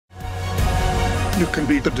You can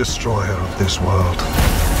be the destroyer of this world,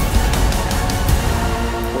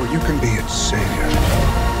 or you can be its savior.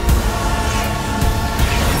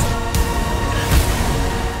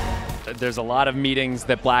 There's a lot of meetings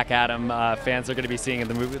that Black Adam fans are going to be seeing in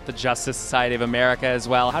the movie with the Justice Society of America as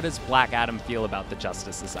well. How does Black Adam feel about the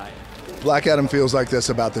Justice Society? Black Adam feels like this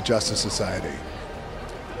about the Justice Society.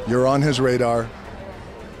 You're on his radar.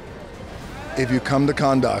 If you come to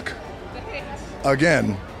Kondak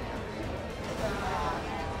again,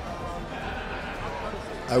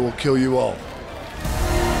 I will kill you all.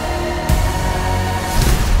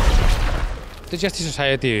 The Justice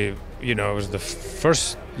Society, was the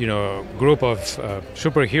first, group of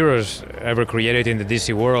superheroes ever created in the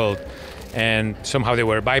DC world, and somehow they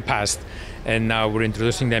were bypassed, and now we're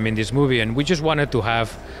introducing them in this movie, and we just wanted to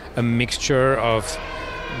have a mixture of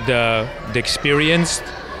the experienced,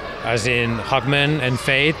 as in Hawkman and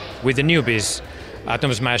Fate, with the newbies,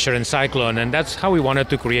 Atom Smasher and Cyclone, and that's how we wanted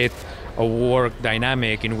to create a work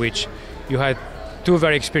dynamic in which you had two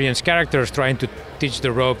very experienced characters trying to teach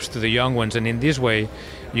the ropes to the young ones, and in this way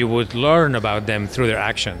you would learn about them through their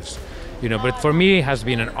actions. But for me it has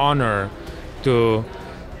been an honor to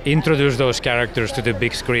introduce those characters to the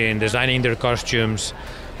big screen, designing their costumes.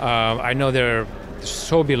 I know they're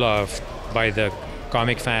so beloved by the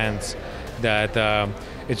comic fans that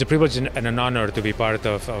it's a privilege and an honor to be part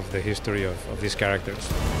of the history of these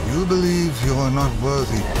characters. You believe you are not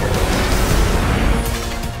worthy.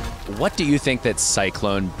 What do you think that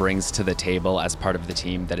Cyclone brings to the table as part of the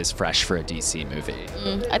team that is fresh for a DC movie?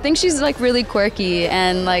 I think she's like really quirky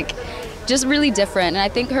and like just really different. And I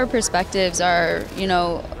think her perspectives are,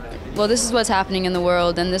 well, this is what's happening in the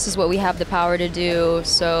world and this is what we have the power to do.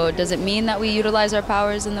 So does it mean that we utilize our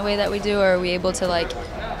powers in the way that we do, or are we able to like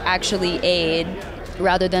actually aid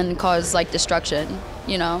rather than cause like destruction?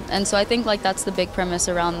 And so I think like that's the big premise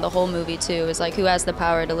around the whole movie too, is like who has the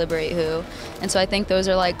power to liberate who. And so I think those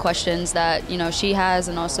are like questions that she has,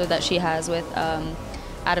 and also that she has with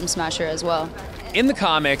Atom Smasher as well. In the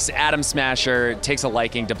comics, Atom Smasher takes a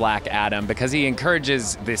liking to Black Adam because he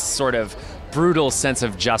encourages this sort of brutal sense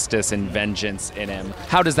of justice and vengeance in him.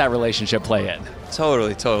 How does that relationship play in?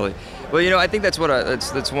 Totally. Well, I think that's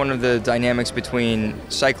that's one of the dynamics between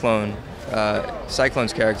Cyclone's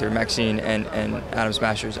character Maxine and Atom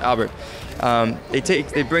Smasher's Albert.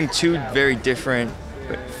 They bring two very different,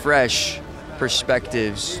 fresh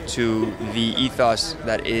perspectives to the ethos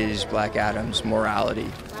that is Black Adam's morality,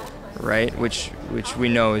 right? Which we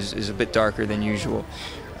know is a bit darker than usual,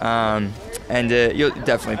 and you'll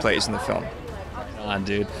definitely play this in the film. On,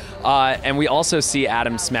 dude. And we also see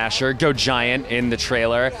Atom Smasher go giant in the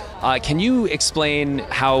trailer. Can you explain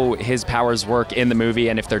how his powers work in the movie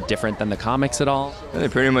and if they're different than the comics at all? They're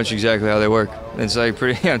pretty much exactly how they work. It's like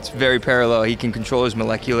it's very parallel. He can control his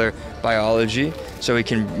molecular biology, so he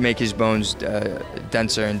can make his bones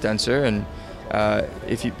denser and denser. And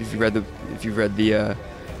if you've read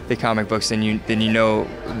the comic books, then you know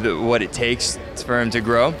what it takes for him to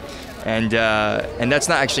grow. And that's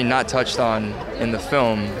not touched on in the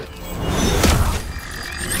film.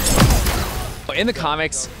 In the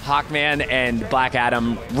comics, Hawkman and Black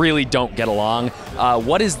Adam really don't get along.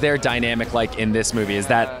 What is their dynamic like in this movie? Is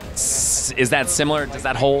that similar? Does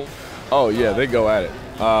that hold? Oh yeah, they go at it.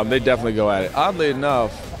 They definitely go at it. Oddly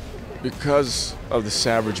enough, because of the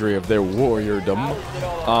savagery of their warriordom,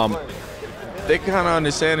 they kind of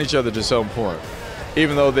understand each other to some point,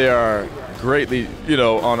 even though they are greatly,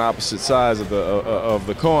 on opposite sides of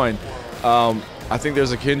the coin. I think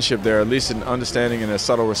there's a kinship there, at least an understanding and a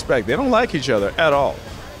subtle respect. They don't like each other at all,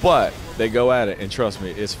 but they go at it, and trust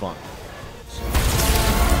me, it's fun.